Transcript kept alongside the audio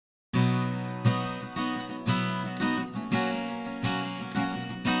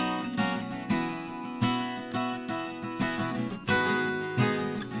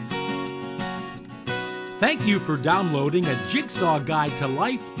Thank you for downloading A Jigsaw Guide to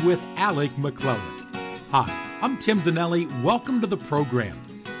Life with Alec McClellan. Hi, I'm Tim Donnelly. Welcome to the program.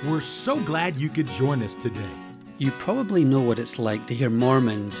 We're so glad you could join us today. You probably know what it's like to hear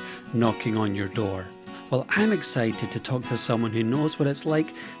Mormons knocking on your door. Well, I'm excited to talk to someone who knows what it's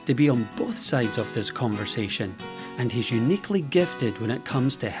like to be on both sides of this conversation. And he's uniquely gifted when it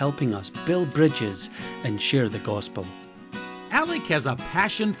comes to helping us build bridges and share the gospel. Alec has a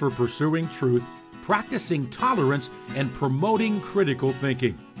passion for pursuing truth, practicing tolerance, and promoting critical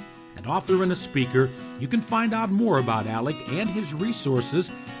thinking. An author and a speaker, you can find out more about Alec and his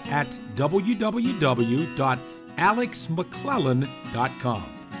resources at www.alexmcclellan.com.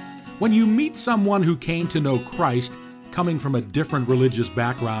 When you meet someone who came to know Christ, coming from a different religious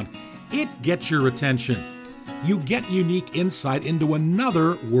background, it gets your attention. You get unique insight into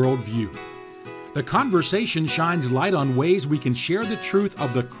another worldview. The conversation shines light on ways we can share the truth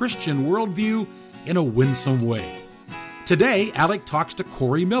of the Christian worldview in a winsome way. Today, Alec talks to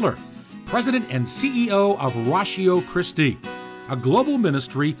Corey Miller, President and CEO of Ratio Christi, a global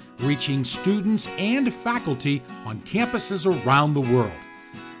ministry reaching students and faculty on campuses around the world.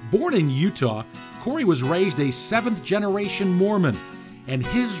 Born in Utah, Corey was raised a seventh-generation Mormon, and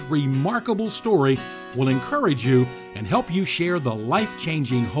his remarkable story will encourage you and help you share the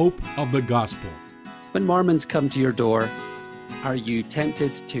life-changing hope of the gospel. When Mormons come to your door, are you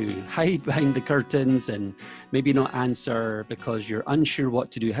tempted to hide behind the curtains and maybe not answer because you're unsure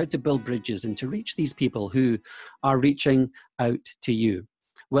what to do, how to build bridges and to reach these people who are reaching out to you?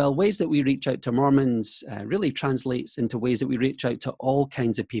 Well, ways that we reach out to Mormons really translates into ways that we reach out to all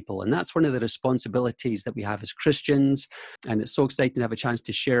kinds of people. And that's one of the responsibilities that we have as Christians. And it's so exciting to have a chance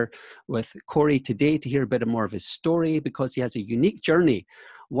to share with Corey today to hear a bit more of his story, because he has a unique journey,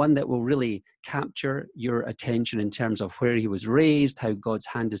 one that will really capture your attention in terms of where he was raised, how God's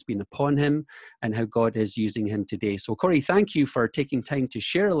hand has been upon him, and how God is using him today. So Corey, thank you for taking time to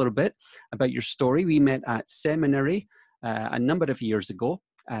share a little bit about your story. We met at seminary a number of years ago.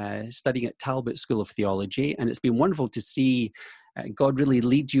 Studying at Talbot School of Theology, and it's been wonderful to see God really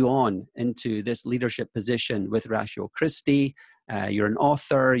lead you on into this leadership position with Ratio Christi. You're an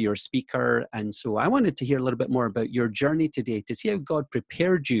author, you're a speaker, and so I wanted to hear a little bit more about your journey today to see how God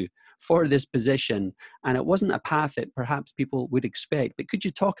prepared you for this position. And it wasn't a path that perhaps people would expect, but could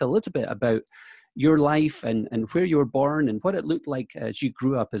you talk a little bit about your life and where you were born and what it looked like as you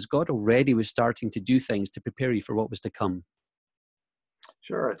grew up, as God already was starting to do things to prepare you for what was to come?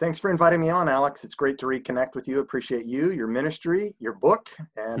 Sure. Thanks for inviting me on, Alex. It's great to reconnect with you. Appreciate you, your ministry, your book,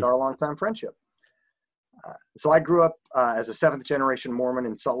 and our longtime friendship. So I grew up as a seventh-generation Mormon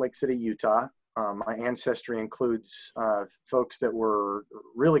in Salt Lake City, Utah. My ancestry includes folks that were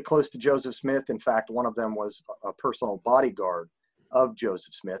really close to Joseph Smith. In fact, one of them was a personal bodyguard of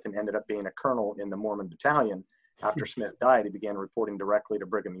Joseph Smith and ended up being a colonel in the Mormon battalion. After Smith died, he began reporting directly to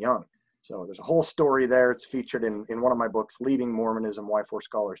Brigham Young. So there's a whole story there. It's featured in one of my books, Leaving Mormonism, Why Four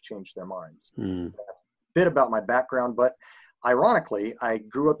Scholars Changed Their Minds. That's a bit about my background, but ironically, I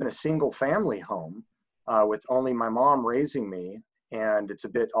grew up in a single family home with only my mom raising me. And it's a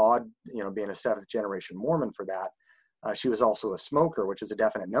bit odd, being a seventh generation Mormon for that. She was also a smoker, which is a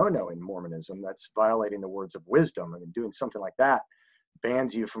definite no-no in Mormonism. That's violating the words of wisdom. I mean, doing something like that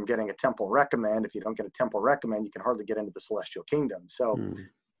bans you from getting a temple recommend. If you don't get a temple recommend, you can hardly get into the celestial kingdom. So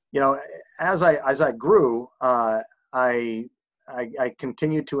as I grew, I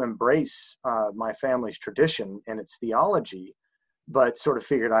continued to embrace my family's tradition and its theology, but sort of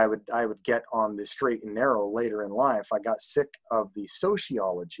figured I would get on the straight and narrow later in life. I got sick of the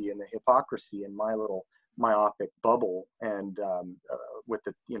sociology and the hypocrisy in my little myopic bubble, and with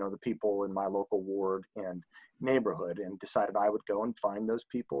the people in my local ward and neighborhood, and decided I would go and find those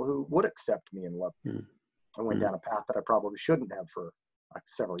people who would accept me and love me. I went down a path that I probably shouldn't have for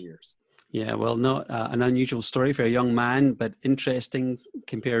several years. Yeah, well, not an unusual story for a young man, but interesting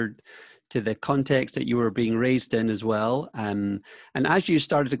compared to the context that you were being raised in as well. And as you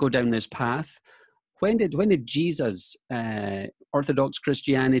started to go down this path, when did Jesus, Orthodox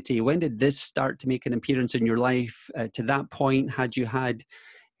Christianity, when did this start to make an appearance in your life? To that point, had you had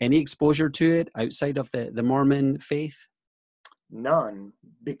any exposure to it outside of the Mormon faith? None.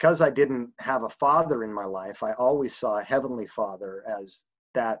 Because I didn't have a father in my life, I always saw a heavenly father as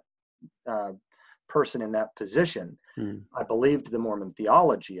that person in that position. I believed the Mormon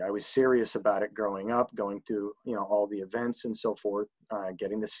theology. I was serious about it growing up, going to all the events and so forth,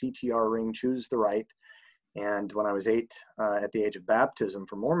 getting the CTR ring, choose the right. And when I was 8, at the age of baptism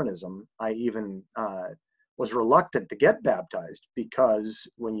for Mormonism, I even was reluctant to get baptized, because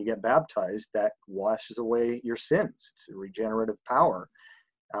when you get baptized, that washes away your sins. It's a regenerative power.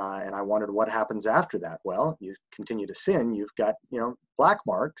 And I wondered what happens after that. Well, you continue to sin, you've got, black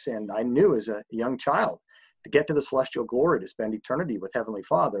marks. And I knew as a young child, to get to the celestial glory, to spend eternity with Heavenly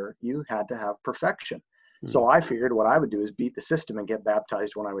Father, you had to have perfection. So I figured what I would do is beat the system and get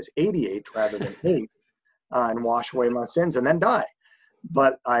baptized when I was 88 rather than 8 and wash away my sins and then die.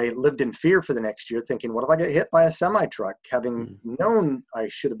 But I lived in fear for the next year, thinking, what if I get hit by a semi-truck, having known I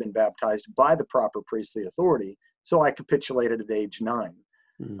should have been baptized by the proper priestly authority. So I capitulated at age 9.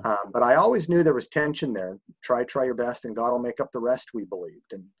 But I always knew there was tension there. Try your best, and God will make up the rest, we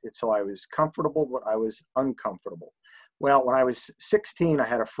believed. And so I was comfortable, but I was uncomfortable. Well, when I was 16, I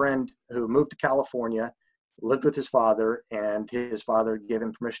had a friend who moved to California, lived with his father, and his father gave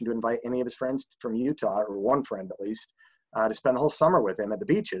him permission to invite any of his friends from Utah, or one friend at least, to spend the whole summer with him at the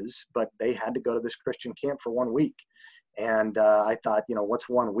beaches. But they had to go to this Christian camp for 1 week. And I thought, what's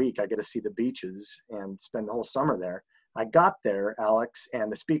 1 week? I get to see the beaches and spend the whole summer there. I got there, Alex,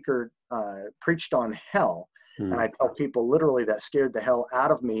 and the speaker preached on hell. And I tell people literally that scared the hell out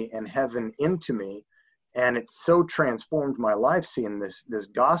of me and heaven into me. And it so transformed my life, seeing this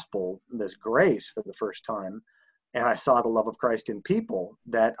gospel, this grace for the first time. And I saw the love of Christ in people,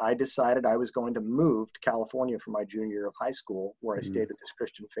 that I decided I was going to move to California for my junior year of high school, where I stayed with this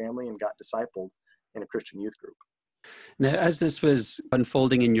Christian family and got discipled in a Christian youth group. Now, as this was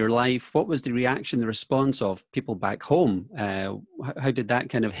unfolding in your life, what was the reaction, the response of people back home? How did that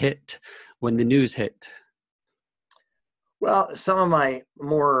kind of hit when the news hit? Well, some of my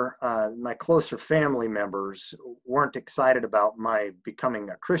my closer family members weren't excited about my becoming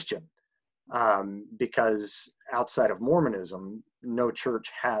a Christian, because outside of Mormonism, no church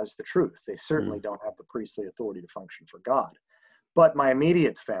has the truth. They certainly don't have the priestly authority to function for God. But my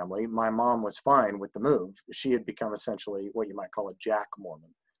immediate family, my mom was fine with the move. She had become essentially what you might call a Jack Mormon,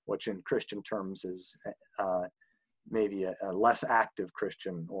 which in Christian terms is maybe a less active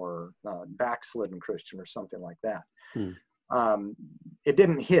Christian, or backslidden Christian, or something like that. It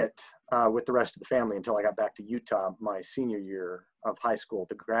didn't hit with the rest of the family until I got back to Utah my senior year of high school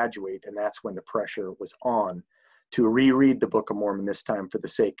to graduate. And that's when the pressure was on to reread the Book of Mormon, this time for the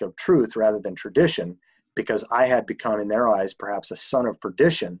sake of truth rather than tradition, because I had become, in their eyes, perhaps a son of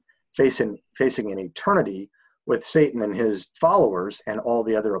perdition, facing an eternity with Satan and his followers and all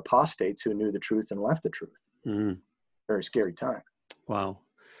the other apostates who knew the truth and left the truth. Very scary time. Wow.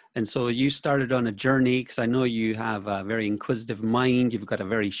 And so you started on a journey, because I know you have a very inquisitive mind, you've got a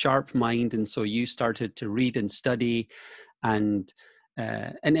very sharp mind, and so you started to read and study, and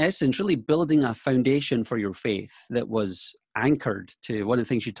in essence, really building a foundation for your faith that was anchored to one of the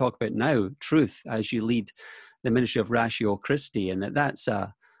things you talk about now, truth, as you lead the ministry of Ratio Christi, and that's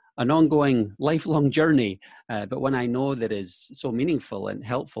an ongoing, lifelong journey, but one I know that is so meaningful and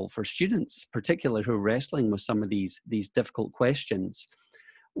helpful for students, particularly who are wrestling with some of these difficult questions.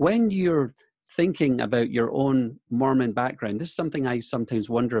 When you're thinking about your own Mormon background, this is something I sometimes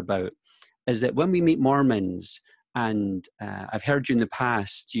wonder about, is that when we meet Mormons, and I've heard you in the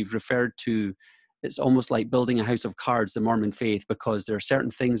past, you've referred to, it's almost like building a house of cards, the Mormon faith, because there are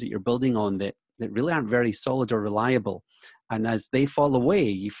certain things that you're building on that really aren't very solid or reliable. And as they fall away,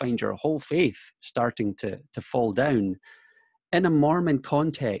 you find your whole faith starting to fall down. In a Mormon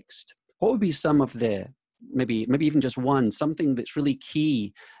context, what would be some of the, maybe even just one, something that's really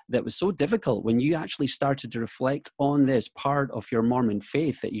key that was so difficult when you actually started to reflect on this part of your Mormon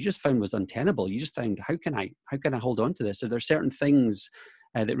faith that you just found was untenable? You just found, how can I hold on to this? Are there certain things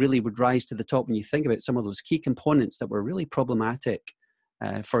that really would rise to the top when you think about some of those key components that were really problematic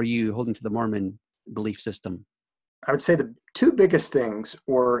for you holding to the Mormon belief system? I would say the two biggest things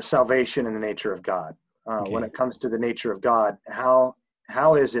were salvation and the nature of God. When it comes to the nature of God, how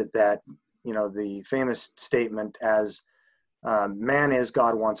is it that, the famous statement, as man is,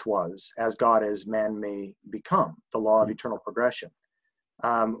 God once was, as God is, man may become, the law of eternal progression.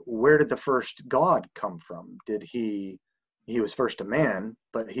 Where did the first God come from? He was first a man,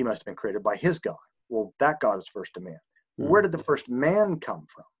 but he must have been created by his God. Well, that God was first a man. Where did the first man come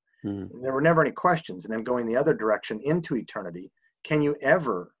from? There were never any questions. And then going the other direction into eternity, can you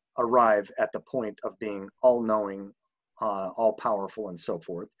ever arrive at the point of being all-knowing, all-powerful, and so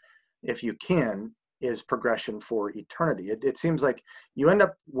forth? If you can, is progression for eternity. It seems like you end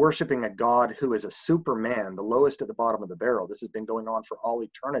up worshiping a God who is a superman, the lowest at the bottom of the barrel. This has been going on for all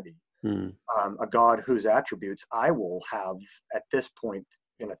eternity. A God whose attributes I will have at this point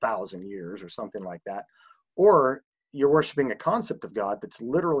in 1,000 years or something like that. Or you're worshiping a concept of God that's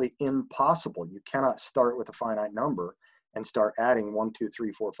literally impossible. You cannot start with a finite number and start adding 1, 2,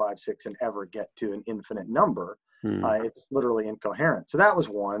 3, 4, 5, 6 and ever get to an infinite number. It's literally incoherent. So that was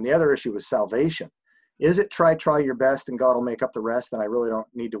one. The other issue was salvation. Is it try your best and God will make up the rest and I really don't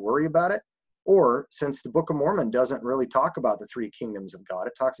need to worry about it? Or since the Book of Mormon doesn't really talk about the three kingdoms of God,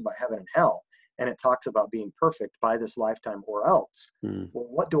 it talks about heaven and hell, and it talks about being perfect by this lifetime or else. Well,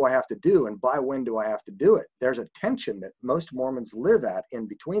 what do I have to do and by when do I have to do it? There's a tension that most Mormons live at in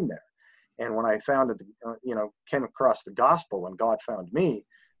between there. And when I founded, came across the gospel when God found me,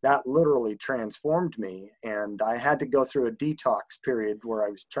 that literally transformed me. And I had to go through a detox period where I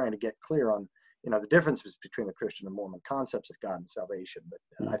was trying to get clear on, the differences between the Christian and Mormon concepts of God and salvation.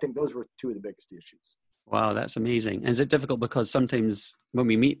 But I think those were two of the biggest issues. Wow, that's amazing. And is it difficult because sometimes when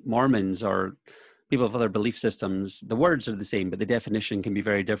we meet Mormons or people of other belief systems, the words are the same, but the definition can be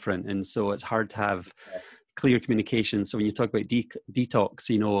very different. And so it's hard to have clear communication. So when you talk about detox,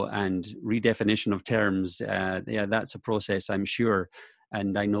 and redefinition of terms, that's a process, I'm sure.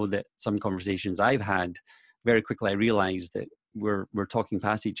 And I know that some conversations I've had, very quickly I realized that we're talking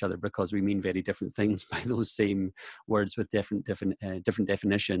past each other because we mean very different things by those same words with different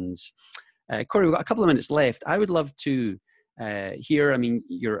definitions. Corey, we've got a couple of minutes left. I would love to hear,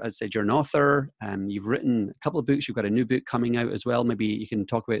 as I said, you're an author, you've written a couple of books, you've got a new book coming out as well. Maybe you can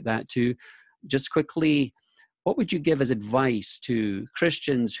talk about that too. Just quickly, what would you give as advice to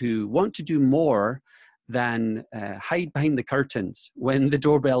Christians who want to do more than hide behind the curtains when the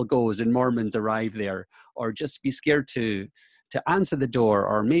doorbell goes and Mormons arrive there, or just be scared to answer the door,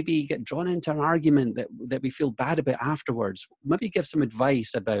 or maybe get drawn into an argument that we feel bad about afterwards? Maybe give some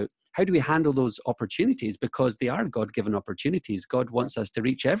advice about how do we handle those opportunities, because they are God-given opportunities. God wants us to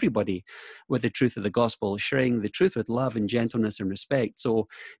reach everybody with the truth of the gospel, sharing the truth with love and gentleness and respect. So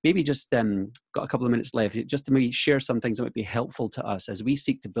maybe just got a couple of minutes left, just to maybe share some things that might be helpful to us as we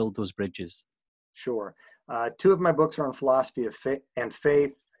seek to build those bridges. Sure. Two of my books are on philosophy of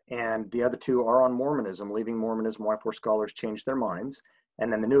faith, and the other two are on Mormonism, Leaving Mormonism, Why Poor Scholars Change Their Minds.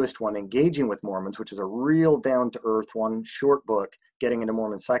 And then the newest one, Engaging with Mormons, which is a real down-to-earth one, short book, getting into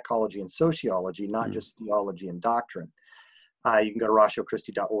Mormon psychology and sociology, not just theology and doctrine. You can go to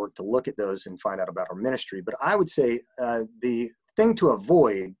ratiochristi.org to look at those and find out about our ministry. But I would say the thing to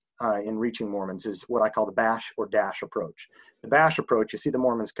avoid in reaching Mormons is what I call the bash or dash approach. The bash approach, you see the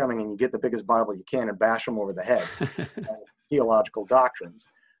Mormons coming and you get the biggest Bible you can and bash them over the head, theological doctrines.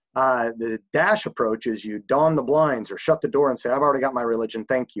 The dash approach is you don the blinds or shut the door and say, I've already got my religion,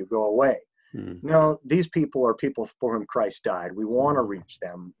 thank you, go away. No, these people are people for whom Christ died. We want to reach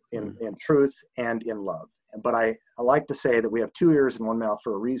them in truth and in love. But I like to say that we have two ears and one mouth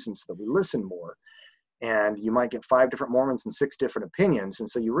for a reason, so that we listen more. And you might get 5 different Mormons and 6 different opinions. And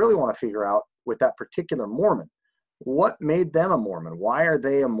so you really want to figure out with that particular Mormon, what made them a Mormon? Why are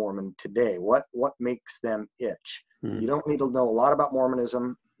they a Mormon today? What makes them itch? You don't need to know a lot about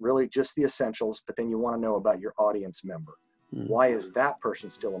Mormonism, really just the essentials, but then you want to know about your audience member. Why is that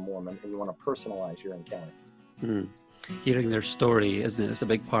person still a Mormon? And you want to personalize your encounter. Hearing their story, isn't it? It's a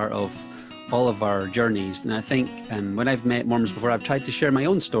big part of all of our journeys. And I think when I've met Mormons before, I've tried to share my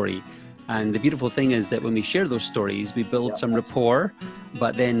own story. And the beautiful thing is that when we share those stories, we build some rapport,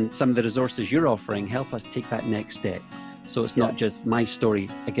 but then some of the resources you're offering help us take that next step. So it's not just my story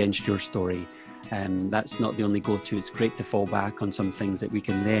against your story. That's not the only go-to. It's great to fall back on some things that we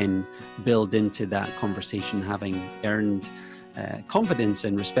can then build into that conversation, having earned confidence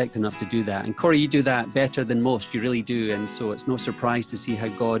and respect enough to do that. And Corey, you do that better than most. You really do. And so it's no surprise to see how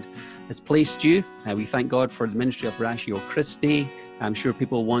God has placed you. We thank God for the ministry of Ratio Christi. I'm sure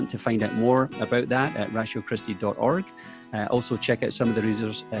people want to find out more about that at ratiochristi.org. Also check out some of the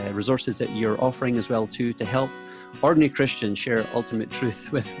resources that you're offering as well too, to help ordinary Christians share ultimate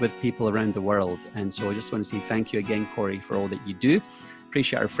truth with people around the world. And so I just want to say thank you again, Corey, for all that you do.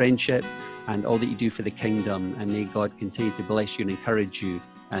 Appreciate our friendship and all that you do for the kingdom. And may God continue to bless you and encourage you.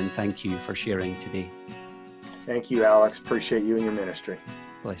 And thank you for sharing today. Thank you, Alex. Appreciate you and your ministry.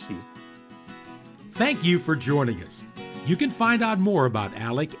 Bless you. Thank you for joining us. You can find out more about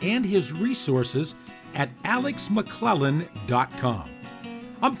Alec and his resources at alexmcclellan.com.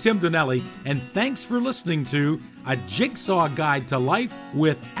 I'm Tim Donnelly, and thanks for listening to A Jigsaw Guide to Life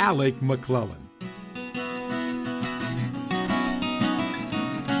with Alec McClellan.